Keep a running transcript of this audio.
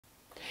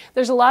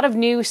There's a lot of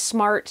new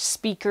smart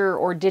speaker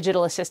or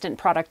digital assistant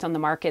products on the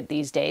market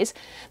these days.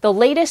 The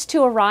latest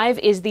to arrive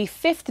is the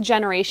 5th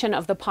generation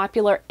of the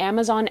popular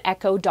Amazon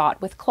Echo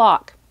Dot with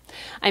clock.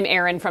 I'm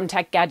Erin from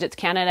Tech Gadgets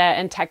Canada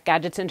and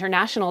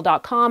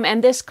TechGadgetsInternational.com,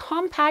 and this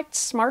compact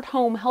smart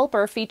home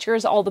helper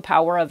features all the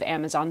power of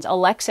Amazon's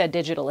Alexa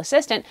digital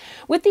assistant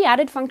with the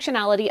added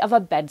functionality of a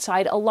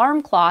bedside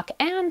alarm clock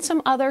and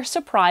some other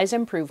surprise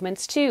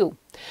improvements too.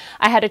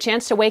 I had a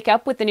chance to wake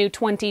up with the new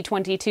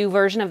 2022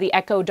 version of the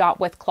Echo Dot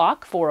with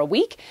clock for a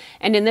week,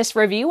 and in this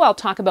review I'll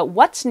talk about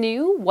what's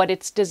new, what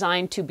it's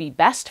designed to be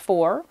best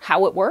for,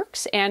 how it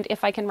works, and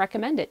if I can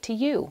recommend it to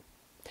you.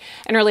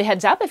 An early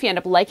heads up, if you end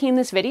up liking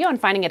this video and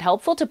finding it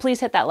helpful, to please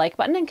hit that like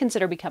button and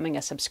consider becoming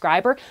a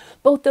subscriber.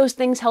 Both those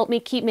things help me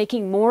keep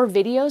making more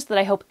videos that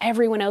I hope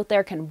everyone out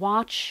there can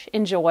watch,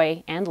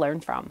 enjoy, and learn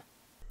from.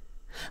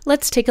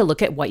 Let's take a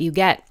look at what you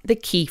get. The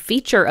key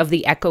feature of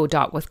the Echo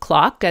Dot with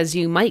clock, as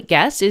you might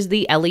guess, is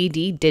the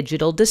LED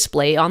digital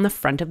display on the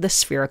front of the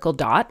spherical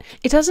dot.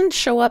 It doesn't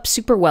show up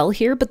super well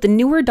here, but the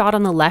newer dot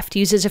on the left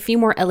uses a few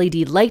more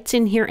LED lights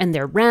in here and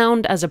they're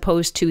round, as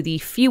opposed to the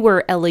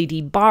fewer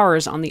LED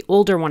bars on the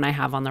older one I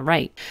have on the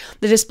right.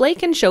 The display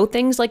can show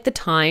things like the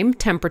time,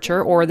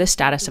 temperature, or the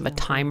status of a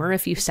timer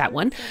if you set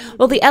one.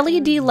 While the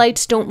LED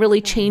lights don't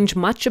really change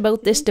much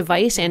about this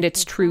device and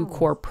its true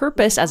core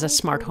purpose as a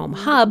smart home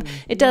hub,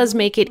 it does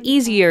make it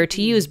easier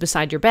to use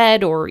beside your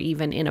bed or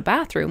even in a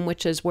bathroom,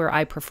 which is where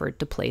I preferred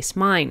to place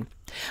mine.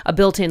 A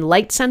built-in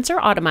light sensor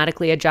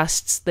automatically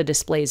adjusts the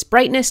display's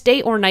brightness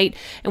day or night,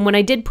 and when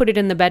I did put it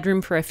in the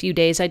bedroom for a few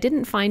days, I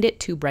didn't find it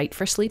too bright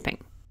for sleeping.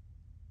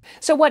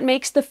 So what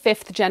makes the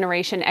 5th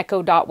generation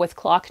Echo Dot with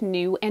clock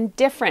new and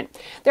different?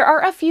 There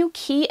are a few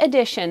key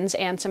additions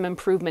and some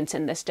improvements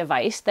in this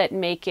device that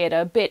make it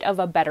a bit of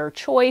a better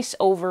choice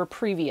over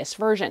previous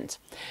versions.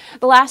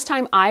 The last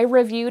time I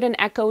reviewed an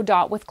Echo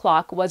Dot with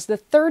clock was the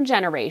 3rd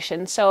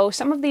generation, so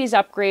some of these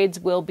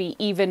upgrades will be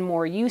even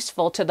more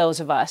useful to those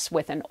of us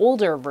with an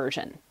older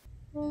version.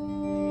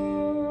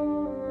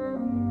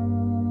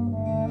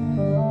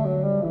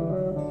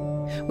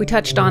 We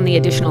touched on the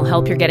additional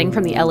help you're getting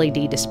from the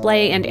LED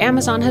display, and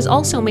Amazon has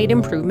also made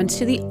improvements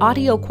to the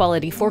audio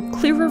quality for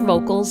clearer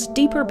vocals,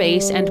 deeper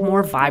bass, and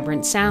more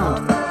vibrant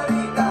sound.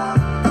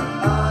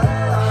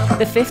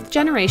 The 5th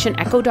generation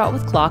Echo Dot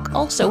with clock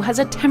also has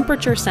a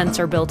temperature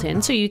sensor built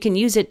in, so you can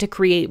use it to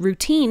create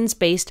routines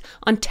based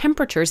on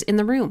temperatures in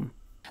the room.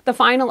 The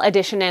final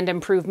addition and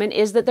improvement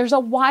is that there's a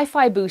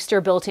Wi-Fi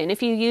booster built in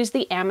if you use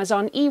the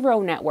Amazon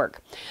Eero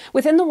network.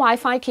 Within the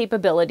Wi-Fi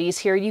capabilities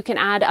here, you can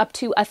add up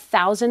to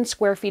 1,000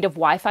 square feet of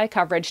Wi-Fi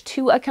coverage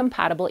to a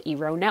compatible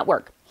Eero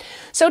network.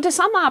 So to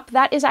sum up,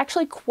 that is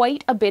actually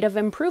quite a bit of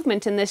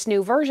improvement in this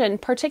new version,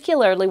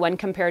 particularly when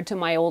compared to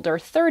my older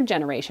 3rd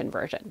generation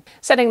version.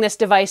 Setting this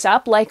device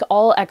up, like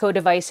all Echo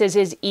devices,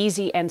 is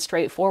easy and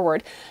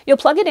straightforward. You'll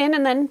plug it in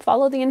and then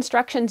follow the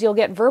instructions you'll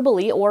get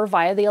verbally or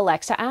via the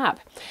Alexa app.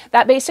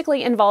 That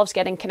basically involves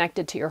getting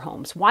connected to your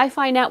home's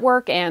Wi-Fi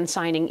network and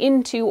signing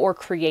into or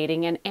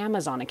creating an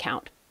Amazon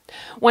account.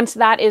 Once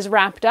that is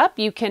wrapped up,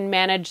 you can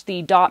manage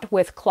the Dot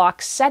with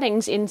clock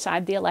settings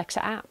inside the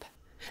Alexa app.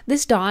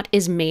 This dot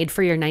is made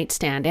for your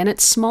nightstand, and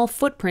its small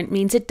footprint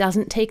means it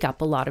doesn't take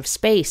up a lot of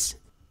space.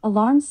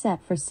 Alarm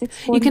set for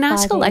 6:45 You can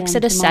ask Alexa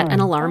to set an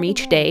tomorrow. alarm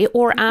each day,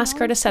 or ask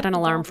her to set an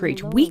alarm for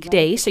each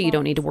weekday so you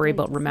don't need to worry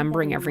about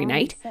remembering every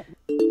night.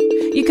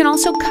 You can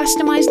also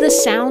customize the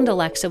sound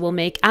Alexa will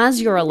make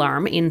as your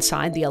alarm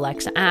inside the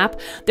Alexa app.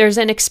 There's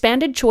an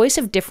expanded choice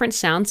of different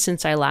sounds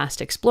since I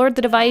last explored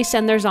the device,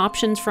 and there's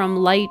options from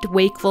light,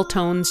 wakeful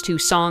tones to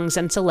songs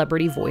and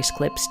celebrity voice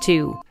clips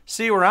too.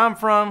 See where I'm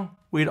from?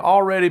 We'd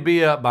already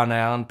be up by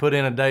now and put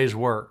in a day's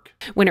work.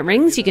 When it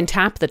rings, you can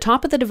tap the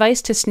top of the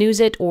device to snooze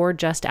it or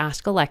just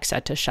ask Alexa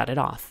to shut it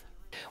off.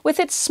 With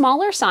its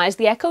smaller size,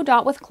 the Echo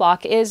Dot with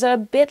clock is a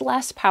bit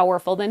less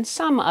powerful than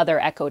some other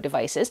Echo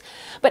devices,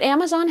 but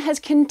Amazon has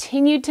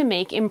continued to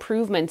make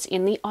improvements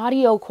in the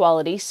audio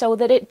quality so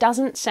that it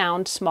doesn't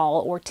sound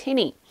small or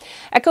tinny.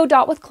 Echo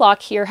Dot with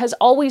clock here has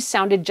always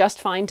sounded just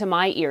fine to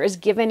my ears,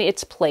 given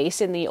its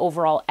place in the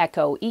overall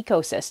Echo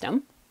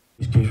ecosystem.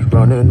 The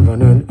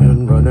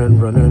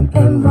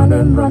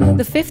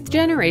 5th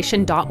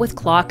generation Dot with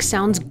clock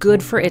sounds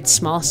good for its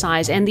small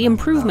size, and the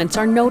improvements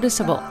are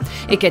noticeable.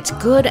 It gets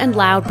good and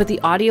loud, but the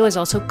audio is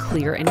also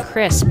clear and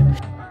crisp.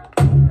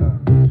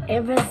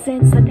 Ever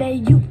since the day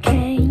you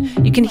came.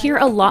 You can hear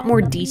a lot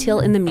more detail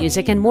in the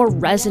music and more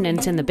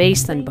resonance in the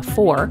bass than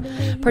before.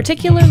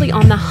 Particularly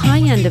on the high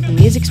end of the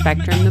music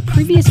spectrum, the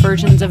previous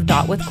versions of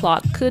Dot with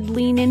clock could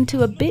lean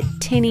into a bit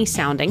tinny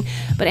sounding,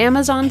 but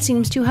Amazon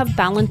seems to have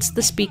balanced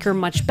the speaker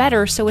much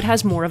better so it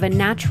has more of a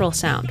natural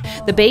sound.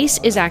 The bass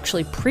is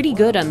actually pretty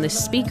good on this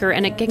speaker,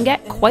 and it can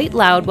get quite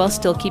loud while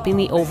still keeping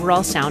the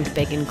overall sound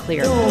big and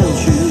clear.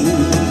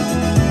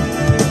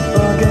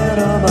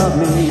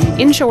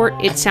 In short,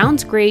 it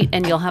sounds great,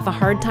 and you'll have a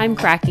hard time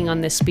cracking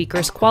on this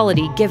speaker's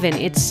quality given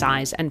its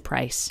size and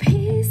price.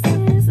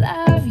 Pieces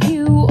of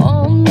you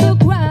on the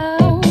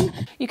ground.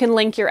 You can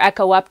link your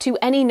Echo up to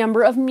any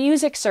number of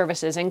music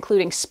services,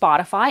 including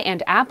Spotify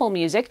and Apple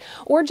Music,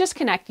 or just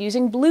connect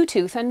using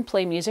Bluetooth and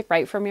play music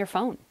right from your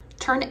phone.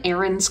 Turn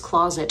Erin's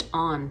closet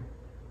on.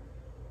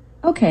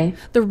 Okay.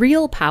 The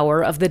real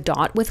power of the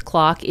Dot with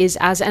Clock is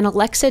as an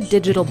Alexa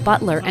digital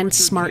butler and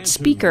smart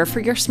speaker for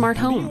your smart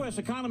home.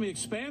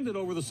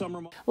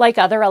 Like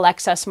other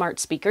Alexa smart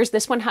speakers,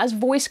 this one has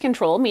voice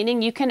control,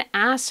 meaning you can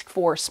ask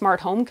for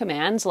smart home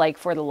commands like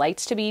for the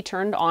lights to be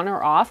turned on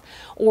or off,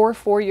 or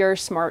for your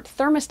smart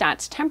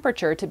thermostat's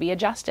temperature to be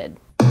adjusted.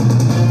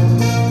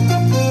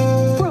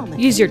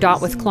 Use your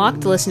Dot with Clock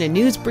to listen to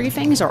news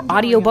briefings or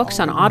audiobooks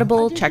on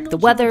Audible, check the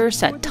weather,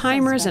 set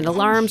timers and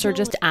alarms, or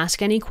just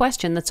ask any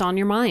question that's on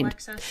your mind.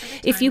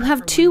 If you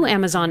have two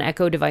Amazon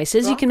Echo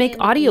devices, you can make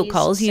audio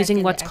calls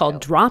using what's called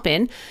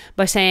drop-in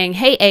by saying,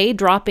 "Hey A,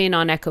 drop in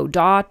on Echo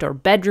Dot," or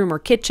bedroom or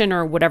kitchen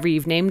or whatever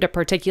you've named a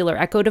particular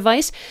Echo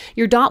device.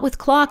 Your Dot with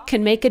Clock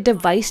can make a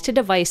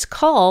device-to-device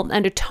call,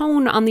 and a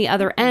tone on the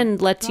other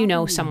end lets you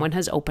know someone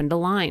has opened a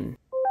line.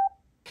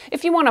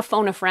 If you want to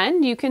phone a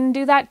friend, you can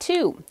do that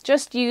too.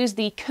 Just use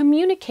the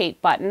Communicate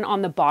button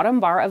on the bottom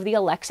bar of the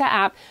Alexa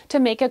app to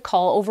make a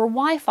call over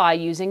Wi-Fi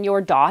using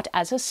your Dot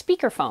as a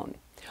speakerphone.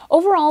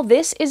 Overall,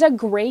 this is a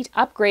great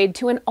upgrade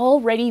to an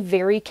already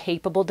very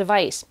capable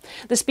device.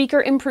 The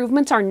speaker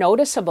improvements are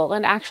noticeable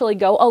and actually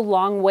go a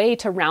long way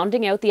to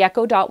rounding out the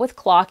Echo Dot with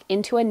Clock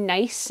into a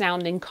nice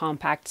sounding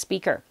compact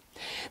speaker.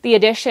 The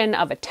addition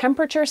of a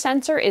temperature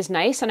sensor is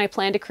nice, and I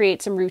plan to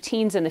create some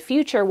routines in the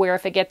future where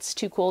if it gets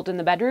too cold in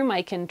the bedroom,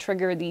 I can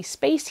trigger the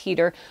space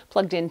heater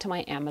plugged into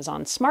my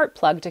Amazon Smart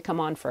Plug to come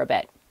on for a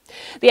bit.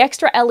 The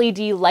extra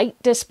LED light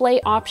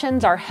display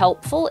options are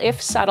helpful if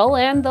subtle,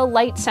 and the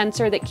light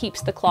sensor that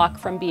keeps the clock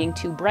from being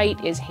too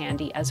bright is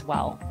handy as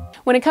well.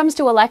 When it comes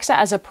to Alexa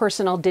as a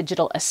personal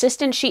digital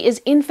assistant, she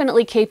is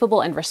infinitely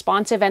capable and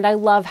responsive, and I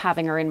love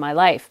having her in my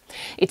life.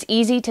 It's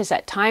easy to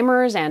set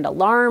timers and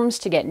alarms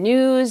to get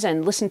news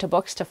and listen to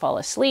books to fall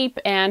asleep,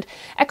 and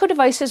Echo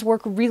devices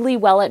work really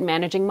well at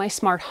managing my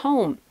smart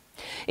home.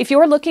 If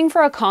you're looking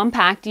for a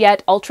compact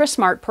yet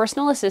ultra-smart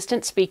personal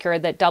assistant speaker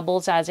that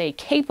doubles as a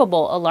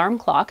capable alarm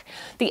clock,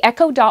 the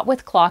Echo Dot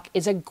with Clock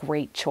is a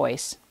great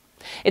choice.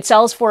 It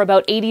sells for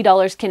about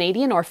 $80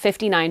 Canadian or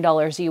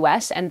 $59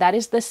 US, and that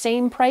is the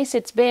same price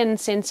it's been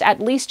since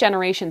at least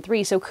Generation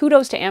 3, so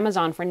kudos to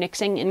Amazon for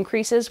nixing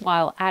increases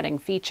while adding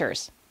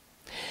features.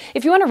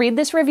 If you want to read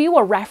this review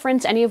or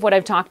reference any of what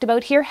I've talked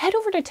about here, head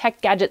over to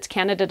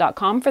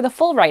techgadgetscanada.com for the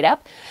full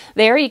write-up.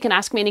 There you can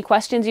ask me any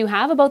questions you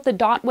have about the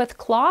Dot with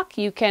Clock.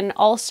 You can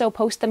also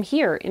post them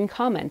here in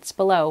comments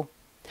below.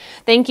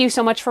 Thank you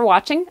so much for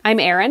watching. I'm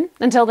Erin.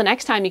 Until the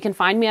next time, you can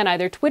find me on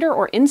either Twitter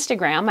or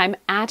Instagram. I'm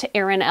at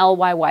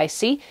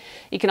ErinLYYC.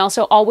 You can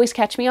also always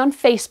catch me on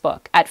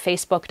Facebook at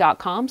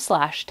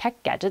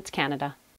facebook.com/techgadgetscanada.